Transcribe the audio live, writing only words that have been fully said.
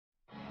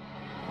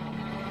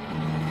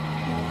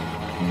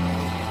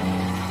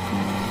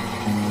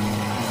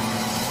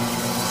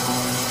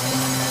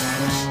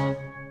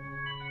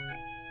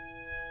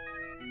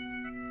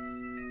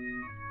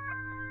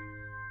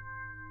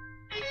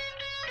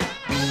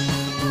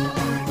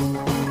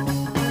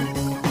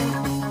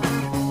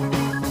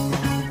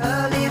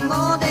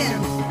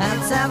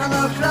11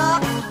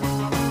 o'clock,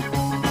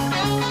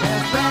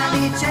 there's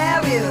brandy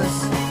chariots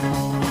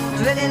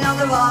drilling on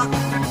the rock.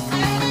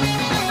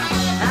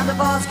 And the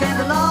boss came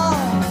along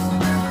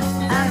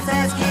and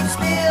says keep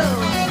still,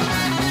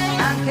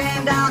 and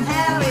came down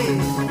Harry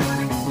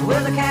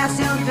with a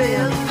calcium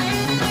drill.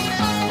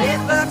 It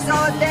works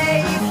all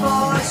day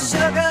for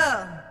sugar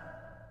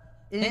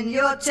in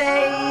your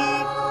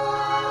tape.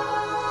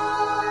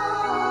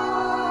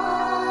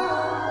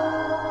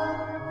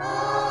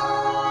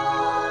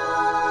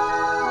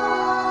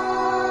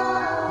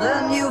 The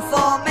new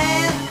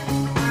foreman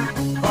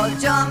for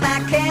John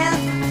McCann,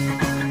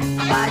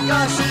 by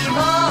gosh he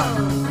was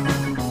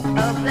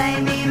a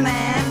blamey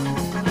man.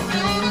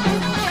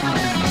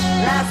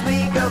 Last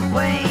week a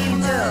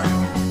waiter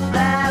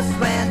last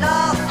went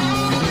off,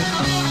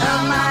 a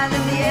mile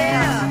in the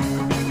air,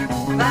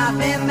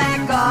 popping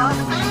back off.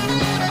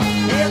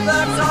 It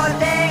works all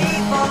day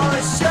for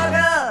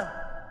sugar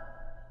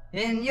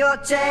in your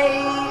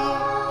tape.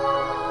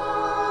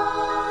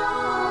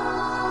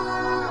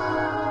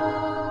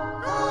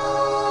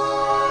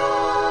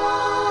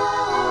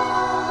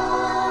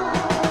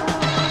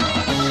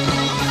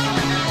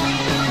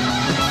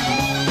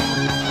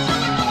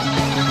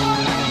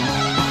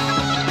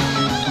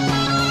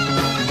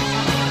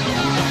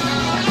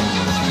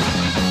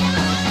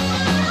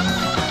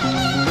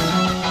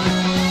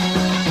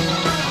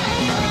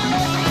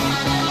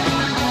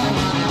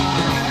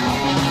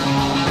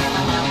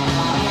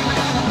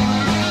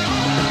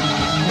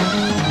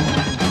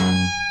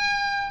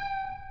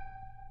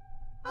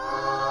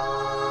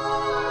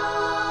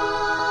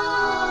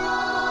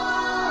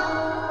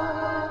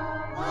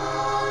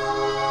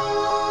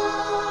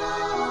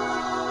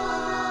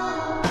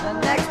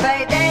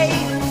 Payday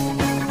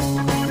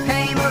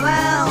came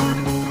around,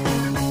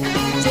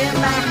 Jim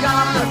back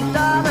on the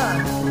dollar,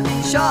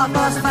 short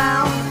was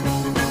found.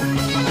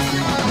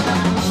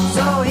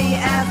 So he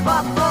asked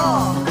what for,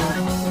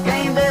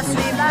 came this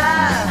sweet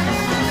life.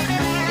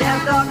 Yeah,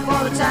 dog,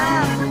 for the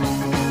time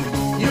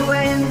you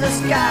were in the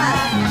sky.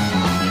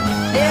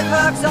 It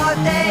works all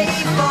day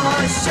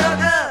for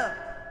sugar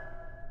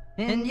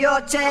in your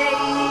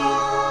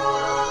tape.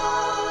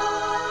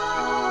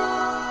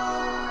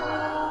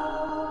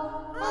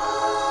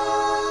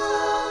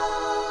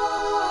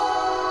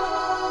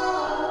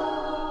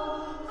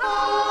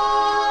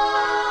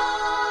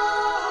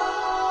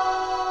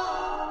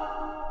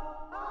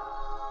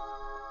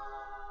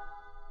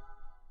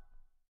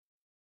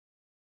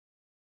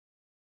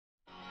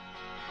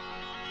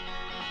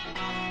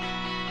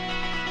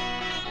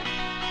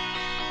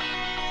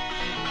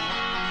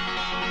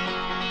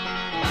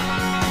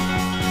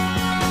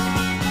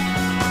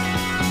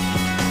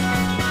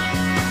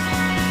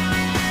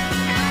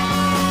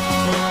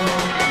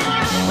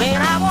 When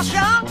I was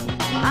young,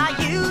 I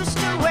used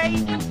to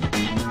wait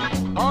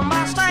on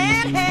Master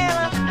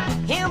Inhaler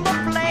in the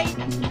plate.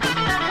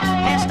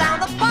 Pass down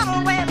the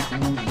bottle when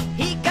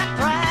he got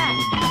dry,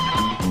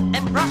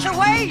 and brush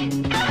away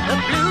the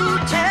blue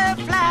tail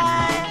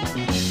fly.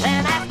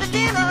 Then after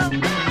dinner,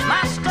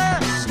 Master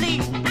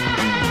sleep.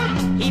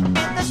 He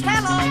bit this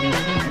fellow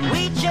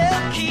with your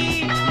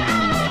key,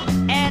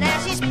 and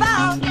as he's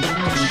about to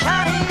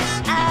shut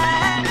his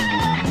eye,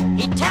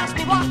 he tells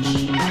me watch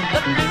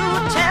the blue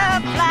tail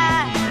fly.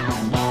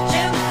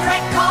 Jim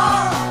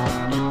Crackle,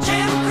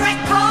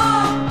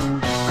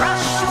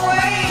 brush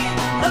away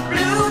the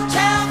blue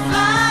tail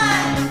fly.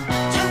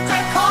 Jim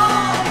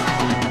Crackle,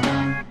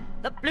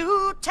 the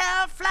blue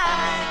tail fly.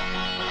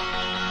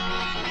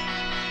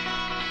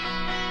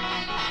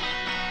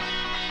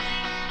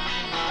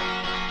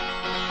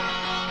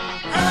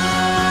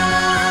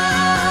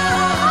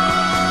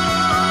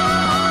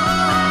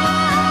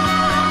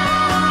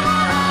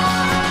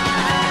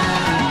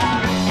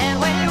 And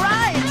when he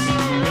rides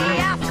the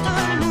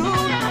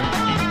afternoon,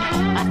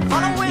 I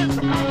follow with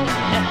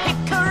the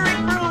hickory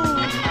broom.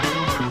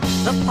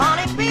 The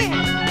bonny bee,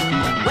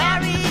 where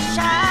he's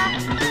shy,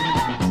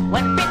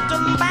 when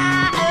bitten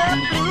by a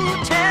blue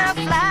tail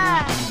fly.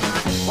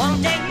 One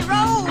day he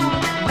rode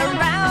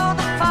around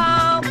the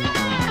farm.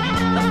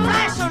 The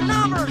flies are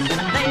numbers,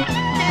 they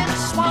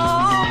didn't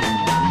swarm.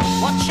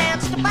 One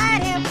chance to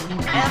bite him,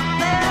 and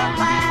they'll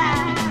fly.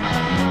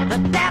 The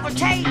devil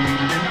take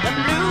the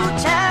blue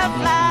tail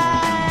fly.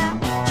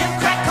 Jim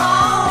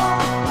Crackle,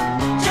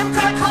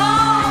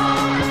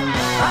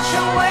 brush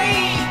away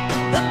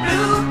the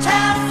blue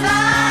tail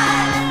fly.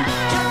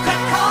 Jim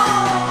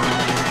Crackle,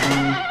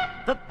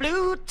 the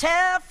blue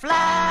tail fly.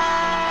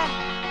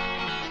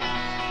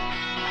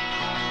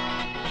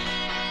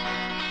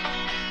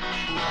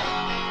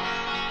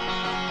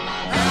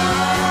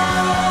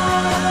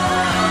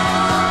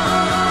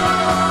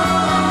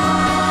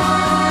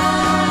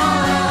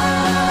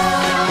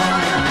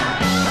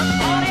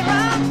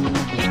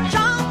 He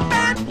jumped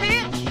and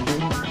pitched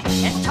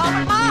and told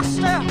the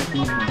master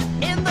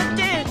in the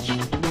ditch.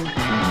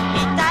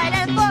 He died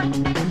and but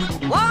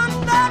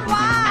wondered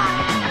why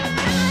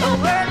the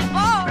word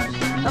was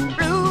a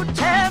blue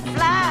tail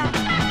fly.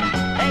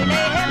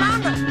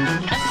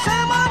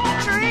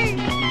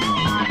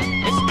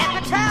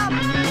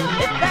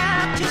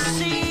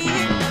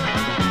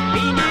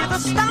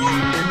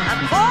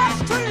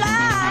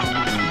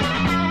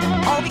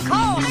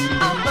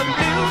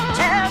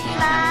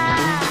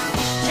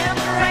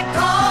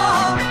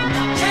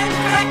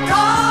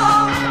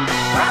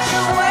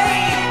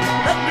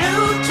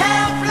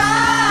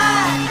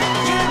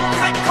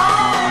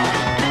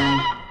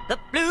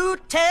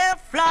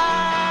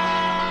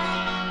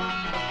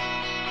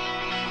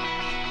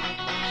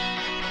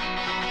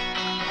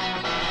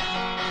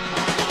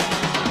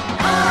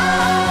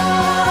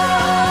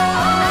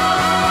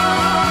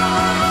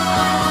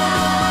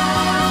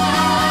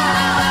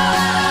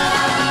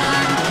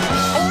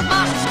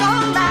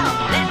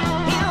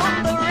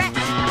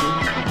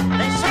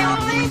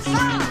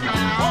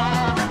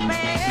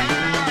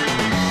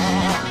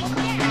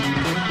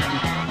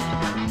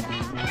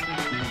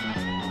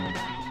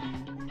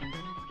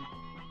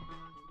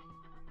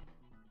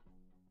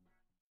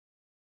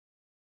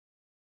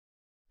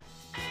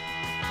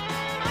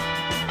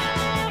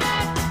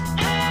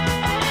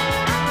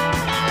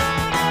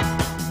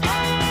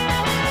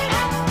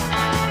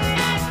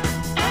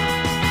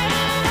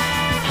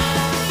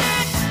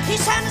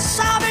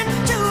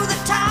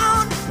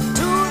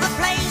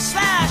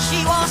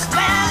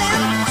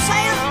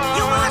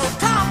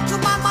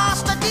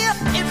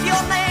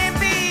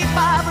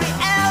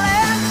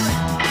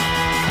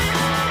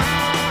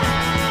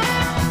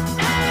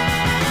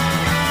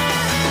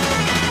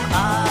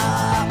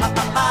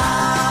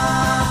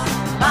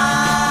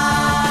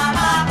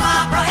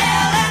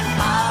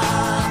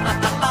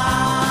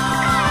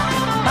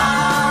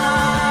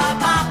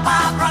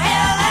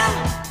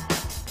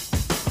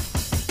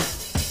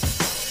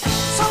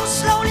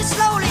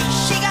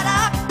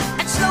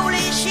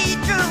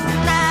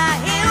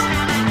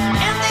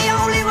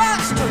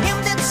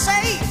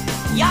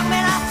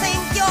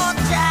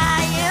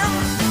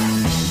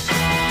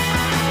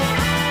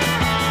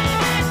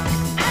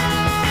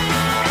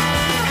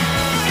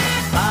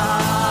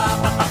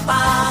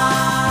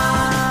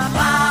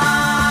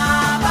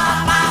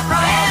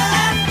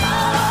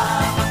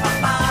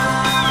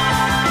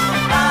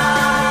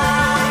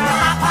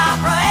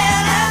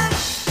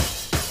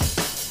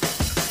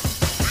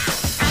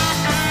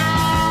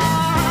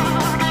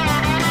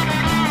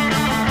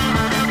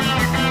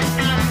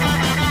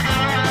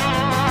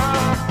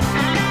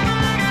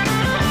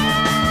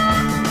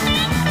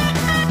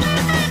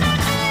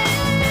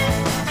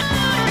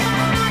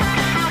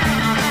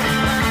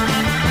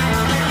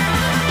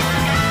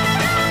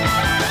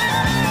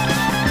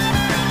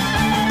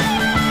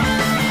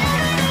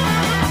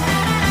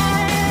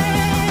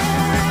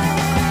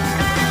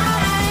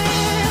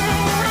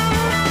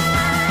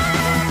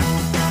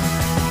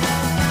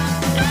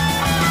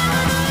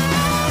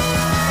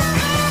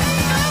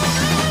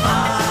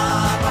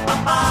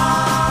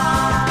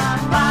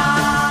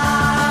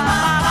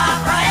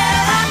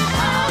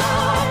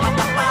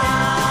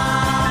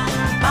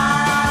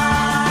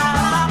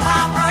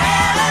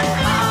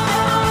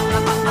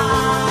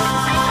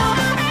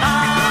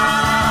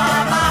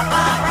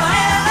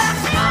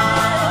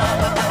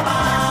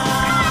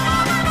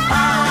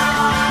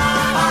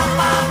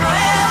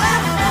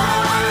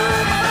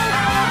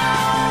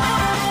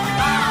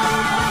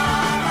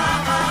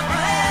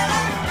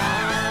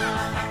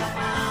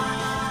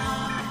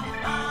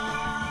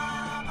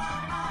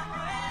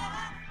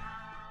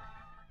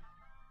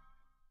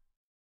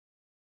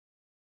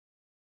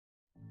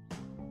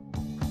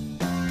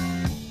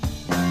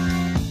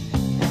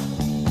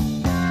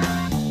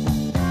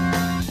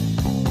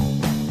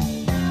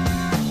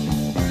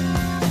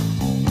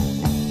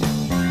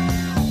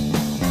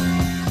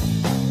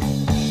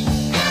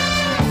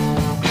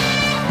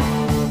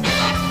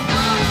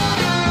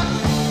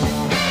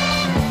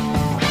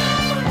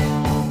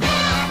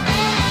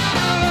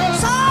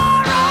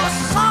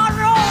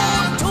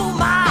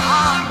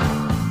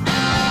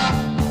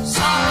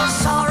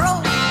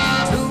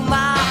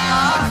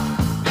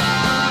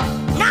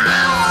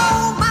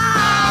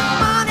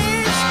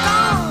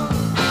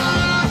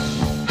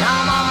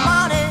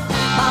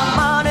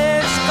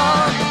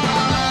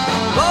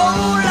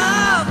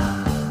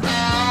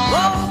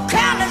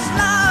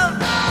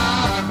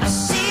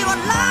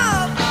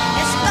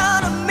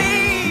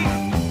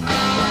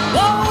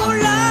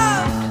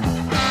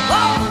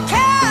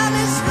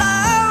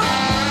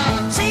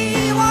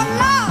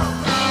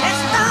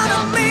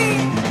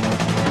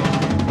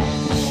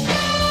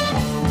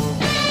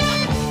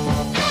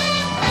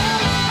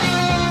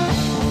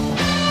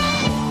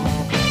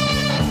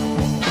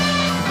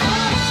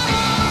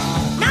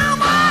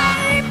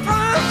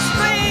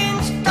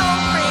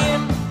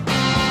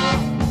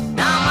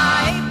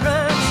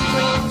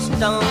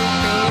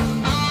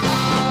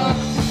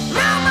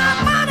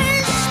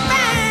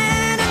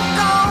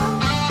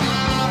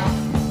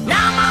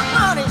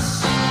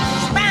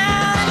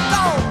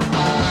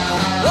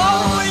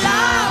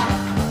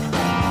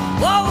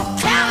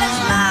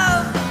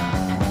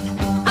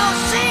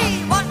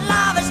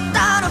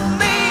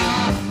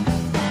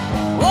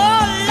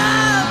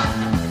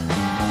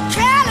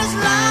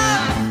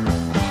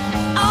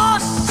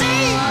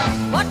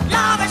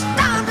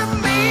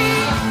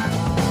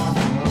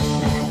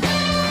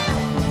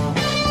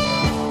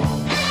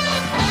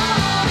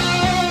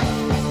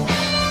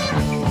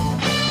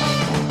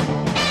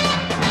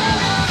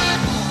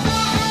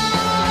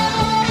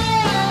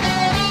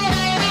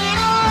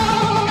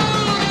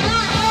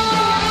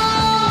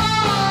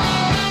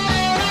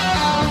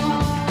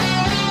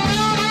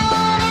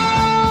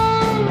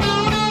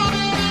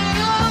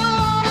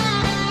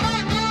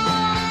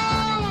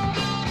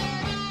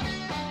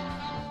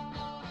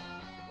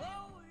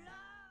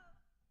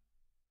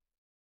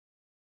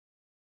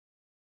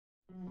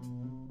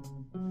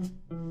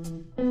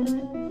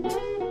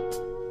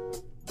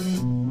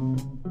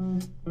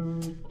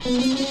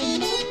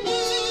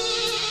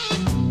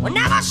 We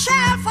never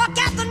shall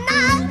forget the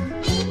night.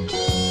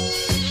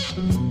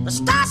 The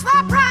stars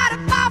were bright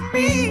above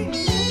me.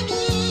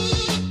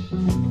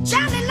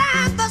 Gently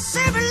light the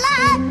silver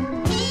light.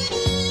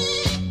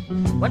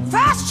 When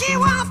first she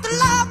wants to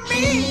love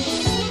me,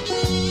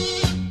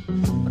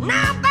 but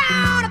now I'm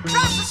bound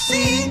across the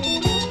sea.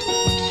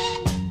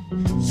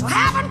 So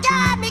heaven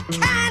guide me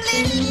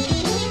kindly.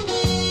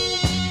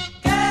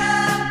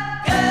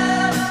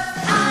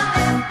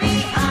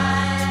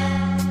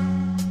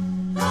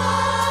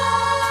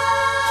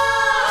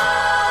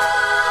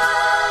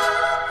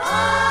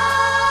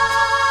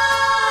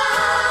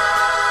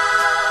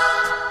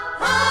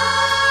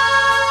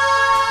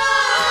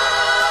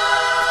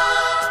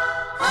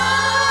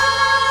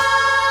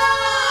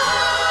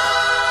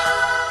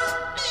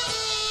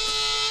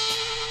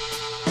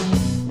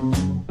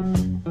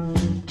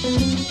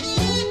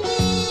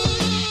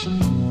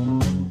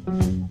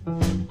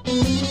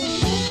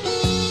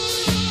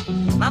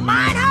 My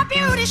mind, her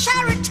beauty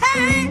shall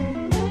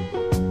return,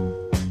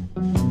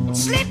 in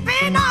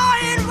sleeping or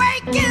in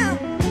waking,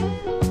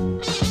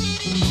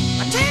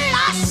 until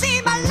I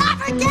see my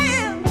life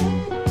again,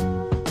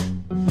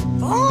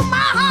 for whom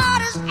my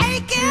heart is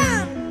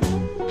aching.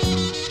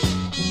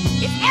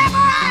 If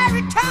ever I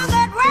return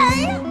that way,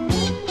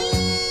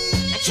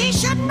 and she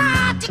should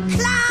not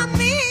decline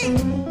me.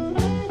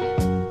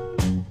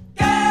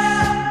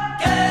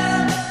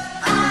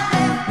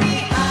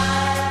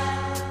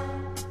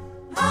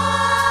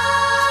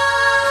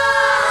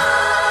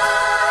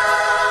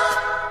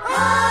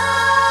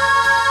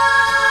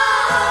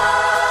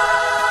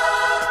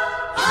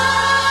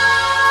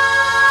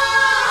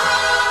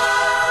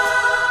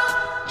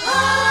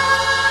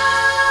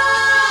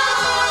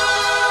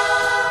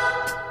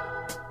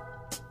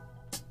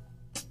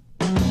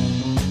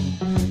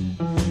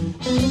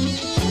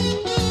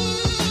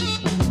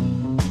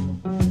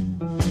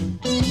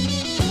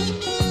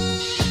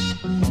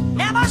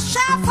 Never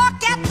shall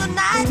forget the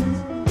night.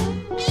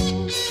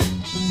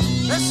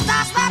 The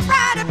stars were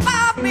bright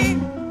above me,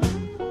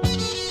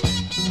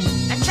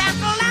 and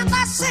gentle and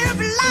the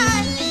silver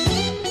light.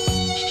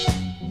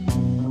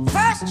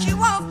 First she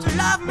wanted to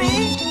love me,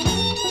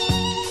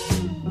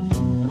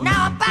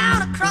 now I'm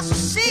bound across the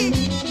sea.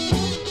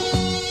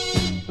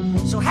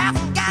 So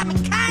heaven guide me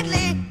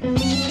kindly.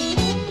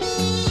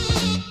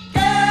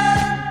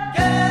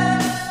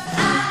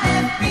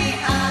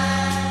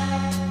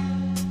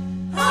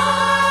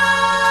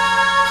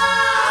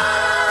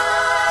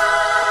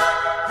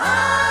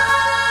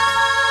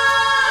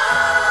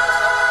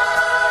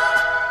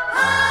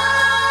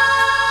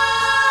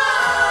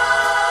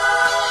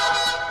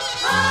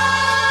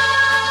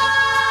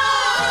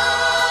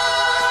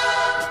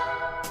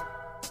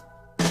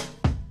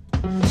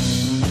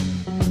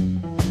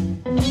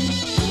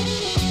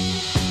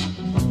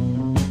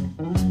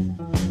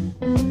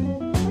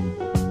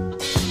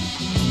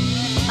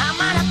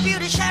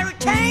 Shall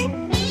retain,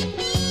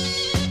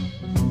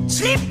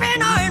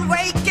 sleeping or in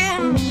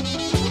waking,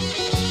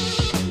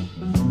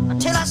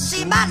 until I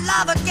see my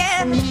love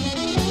again,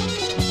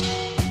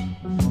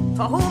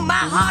 for whom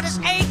my heart is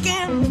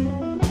aching.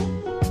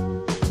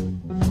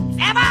 If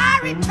ever I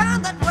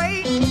return that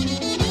way,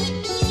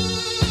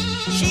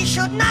 she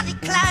should not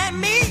decline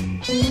me.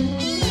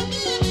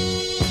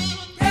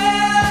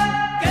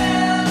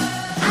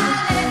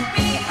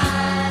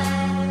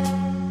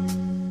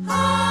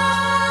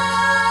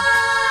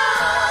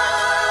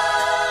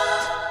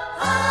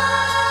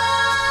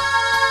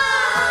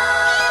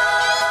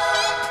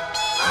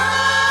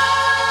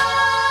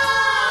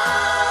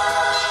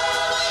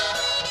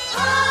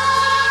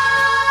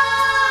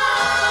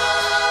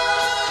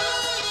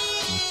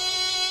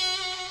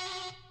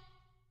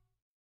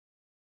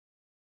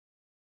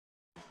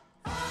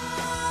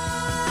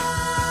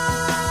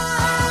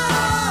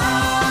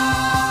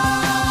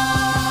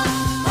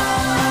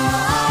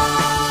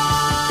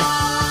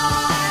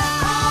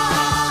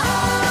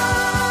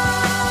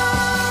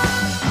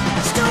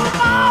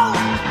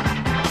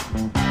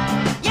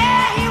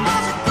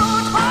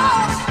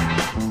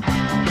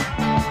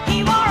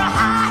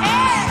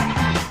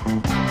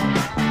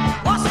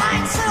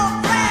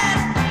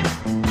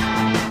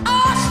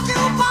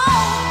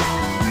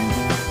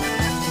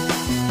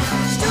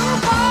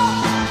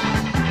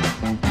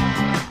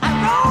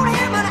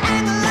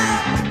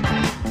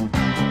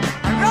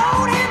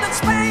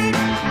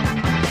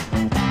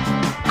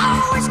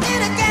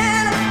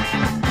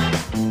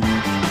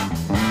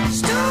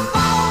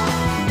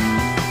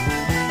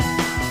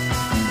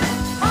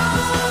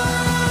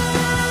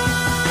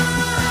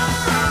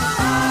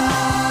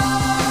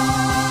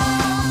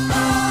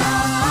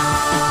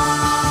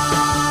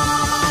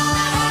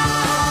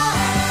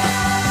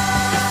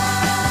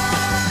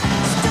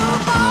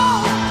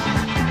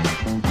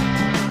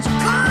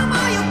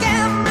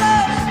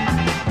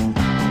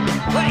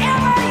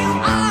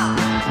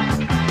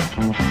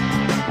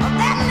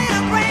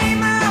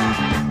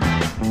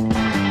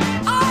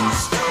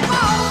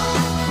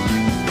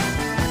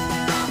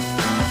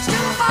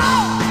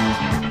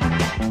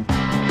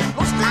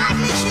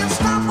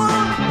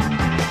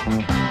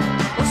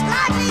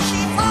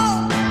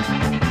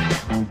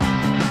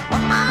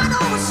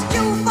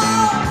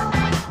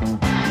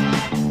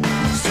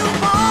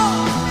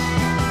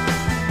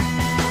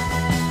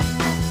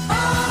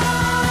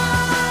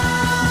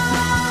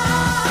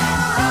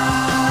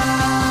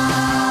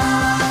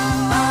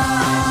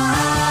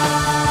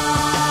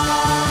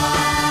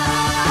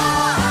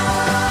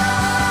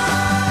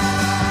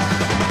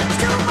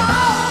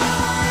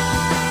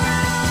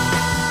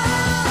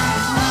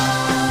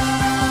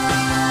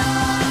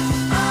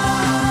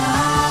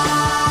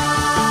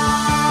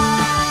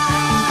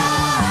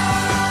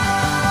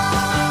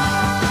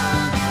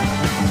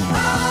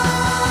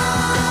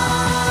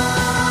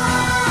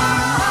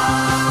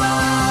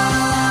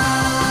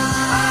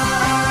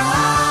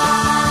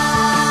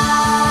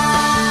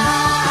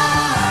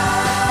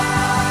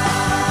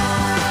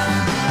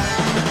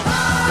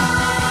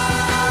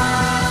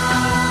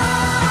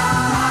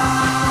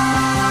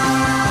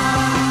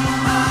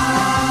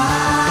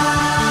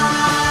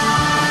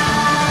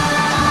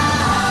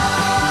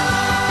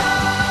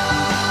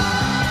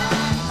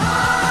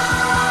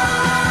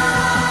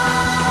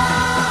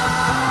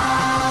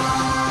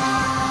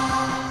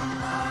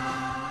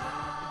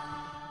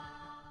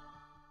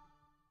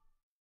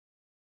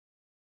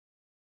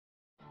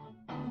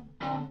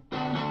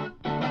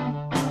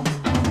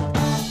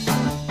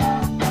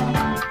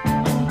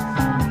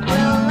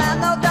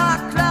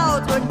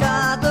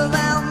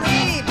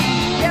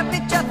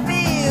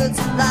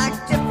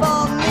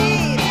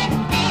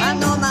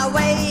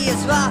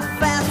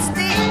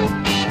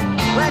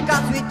 I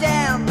got me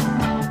down,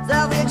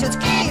 the witches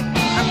keep.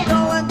 I'm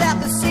going down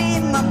to see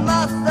my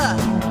mother.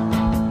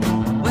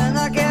 When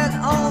I get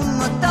home,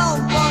 I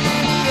don't want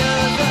any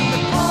other.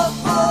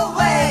 Pull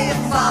away,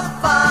 far,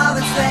 far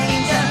and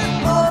stranger.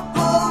 Pull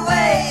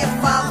away,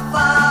 far,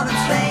 far and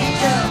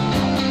stranger.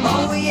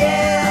 Oh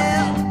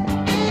yeah,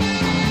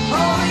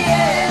 oh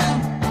yeah.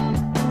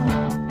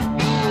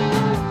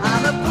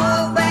 I'm a pull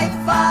away,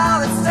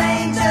 far and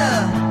stranger.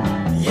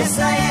 Yes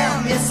I am,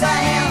 yes I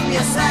am,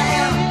 yes I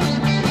am.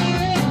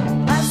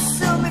 I'll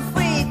soon be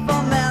free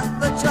from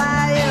every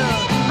trial.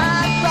 I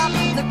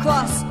dropped the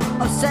cross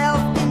of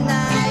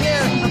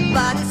self-denial. My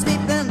body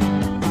sleeping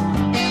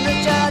in the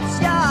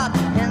churchyard,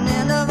 and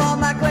in all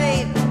my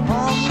grave,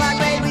 on my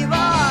grave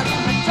reward.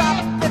 I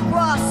dropped the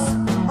cross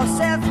of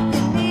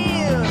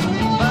self-denial.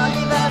 But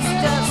if that's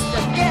just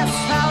a guess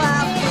how I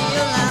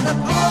feel, I'm a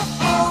pull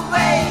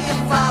away,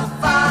 far,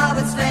 far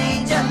and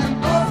stranger.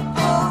 Pull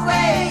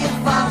away,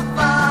 far,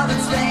 far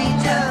and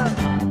stranger.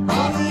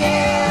 Oh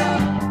yeah,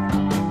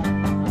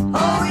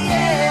 oh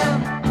yeah.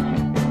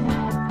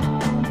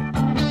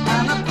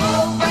 I'm a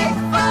pull away,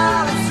 far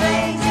and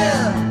stranger.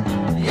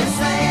 Yes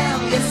I am,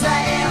 yes I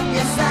am,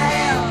 yes I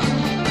am.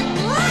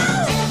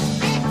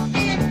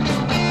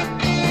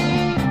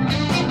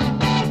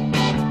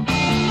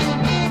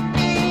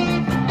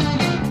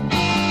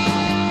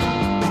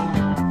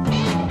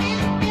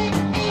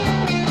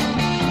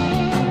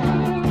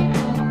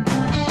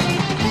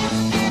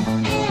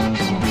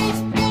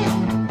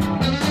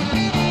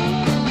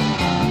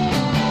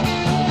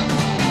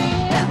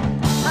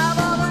 I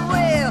wanna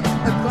wear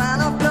a crown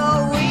of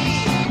glory.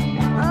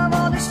 I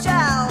wanna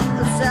shout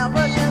a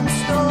self-evident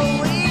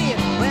story.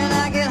 When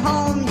I get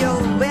home, yo,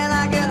 when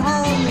I get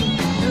home,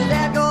 to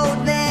that gold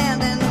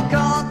land and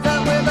conquer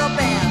with a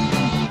band.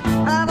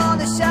 I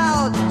wanna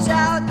shout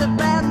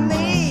about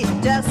me,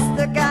 just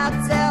the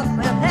God's help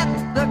and help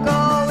the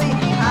glory.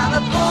 I'm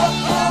a pull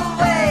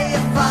away,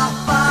 far,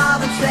 far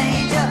and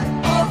stranger.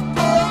 Pull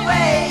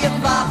away,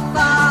 far,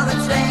 far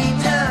and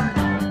stranger.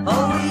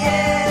 Oh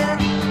yeah.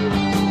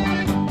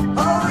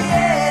 Oh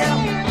yeah,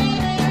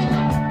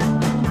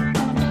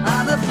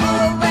 I'm a pull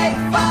away,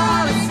 far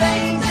and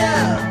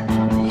stranger.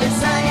 Yes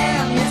I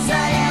am, yes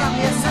I am,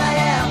 yes I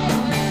am.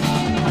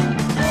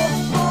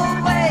 Pull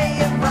away,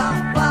 far,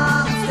 far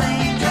and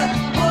stranger.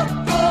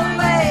 Pull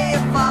away,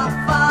 far,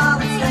 far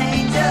and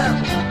stranger.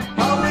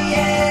 Oh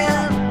yeah,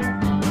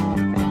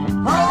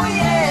 oh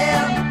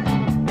yeah.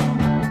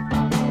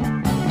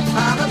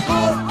 I'm a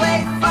pull away,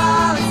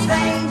 far and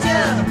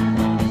stranger.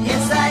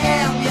 Yes I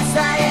am, yes I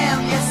am,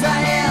 yes I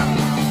am.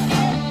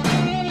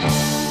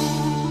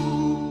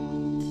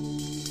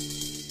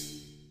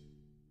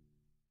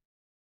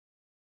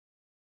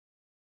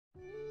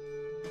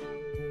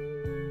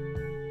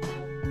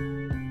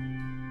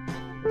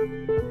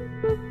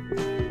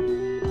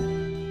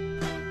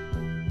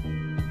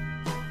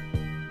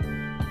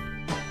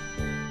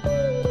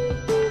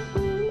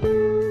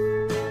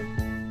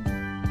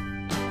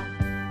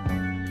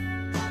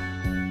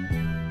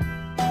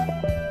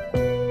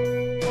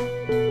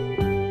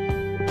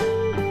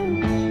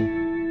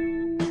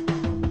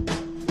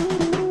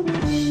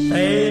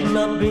 They'd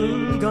not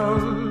been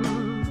gone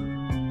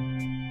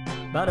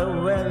but a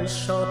very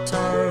short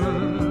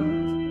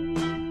time,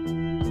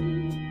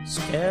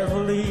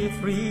 scarcely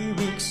 3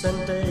 weeks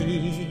and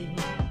days,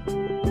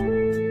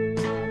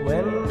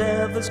 when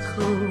death's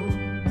cool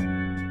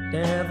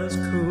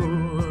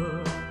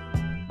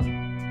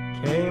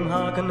came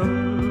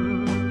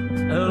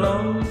hearkening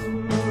along.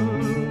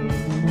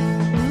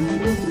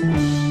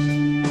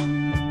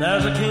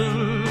 There's a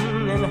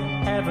king in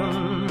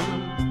heaven,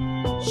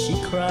 she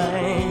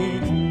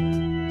cried,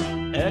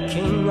 a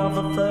king of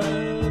the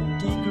third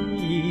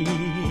degree.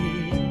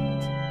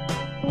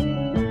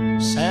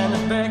 Send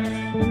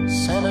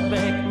it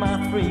back, my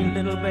 3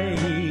 little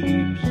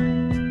babes.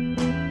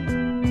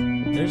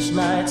 This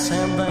night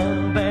send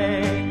them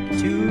back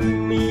to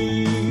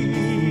me.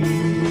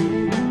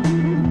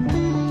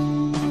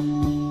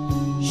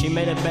 She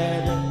made a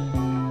bed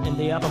in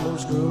the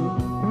uppermost room.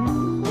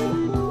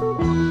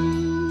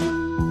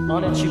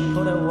 On it she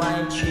put a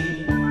white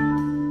sheet,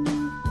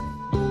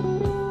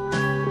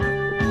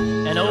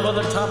 and over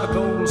the top a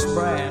golden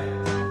spread,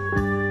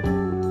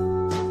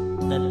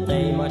 that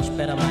they much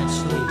better might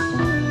sleep.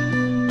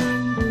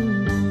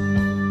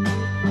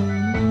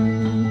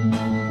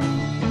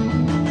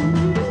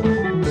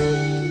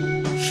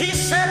 She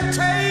set a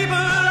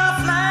table of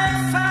like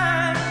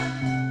fire,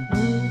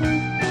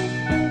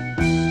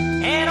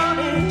 and on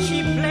it she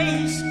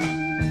placed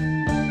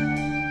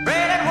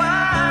bread and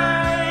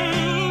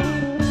wine.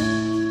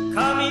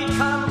 Come eat,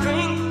 come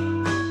drink,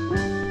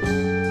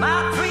 my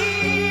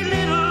 3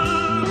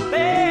 little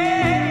babies.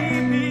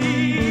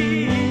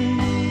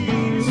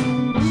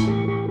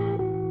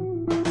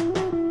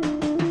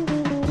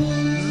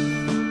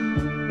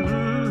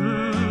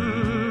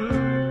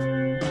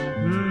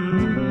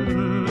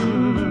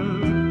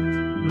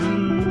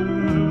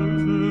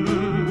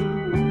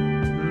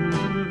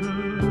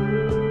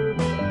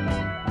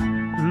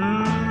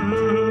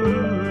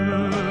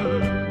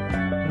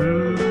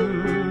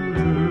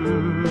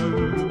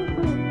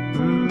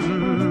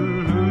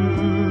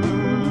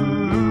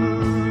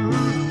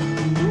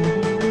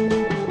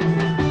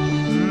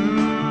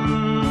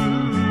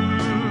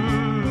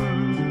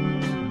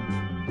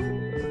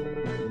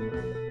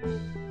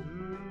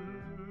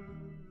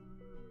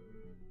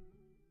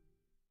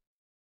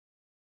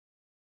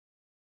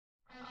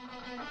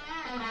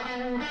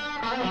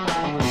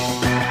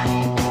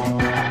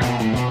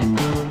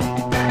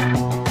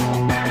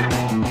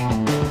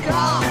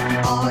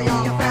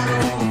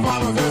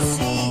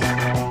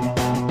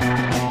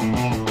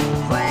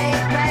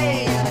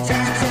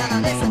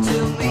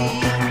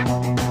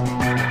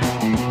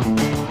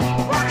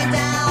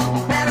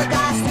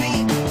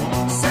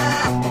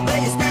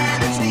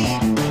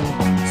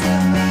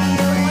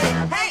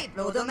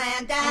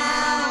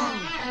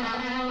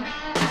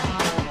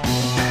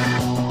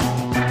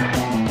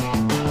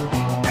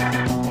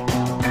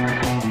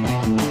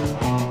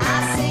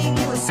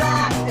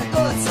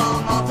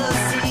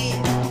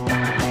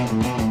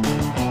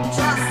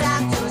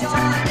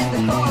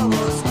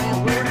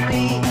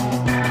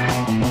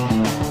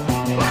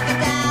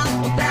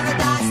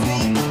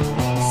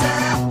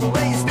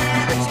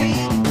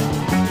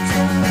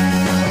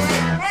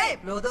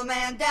 the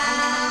man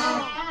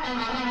down.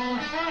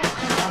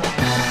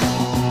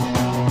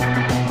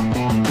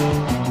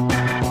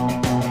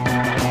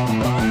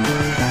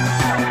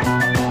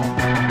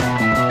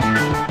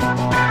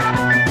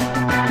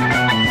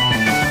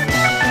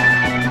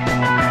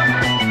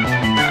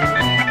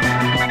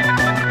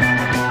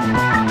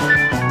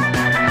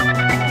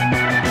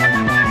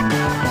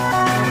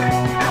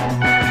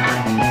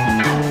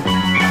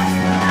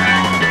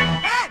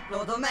 Hey,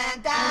 blow the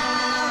man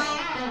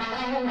down.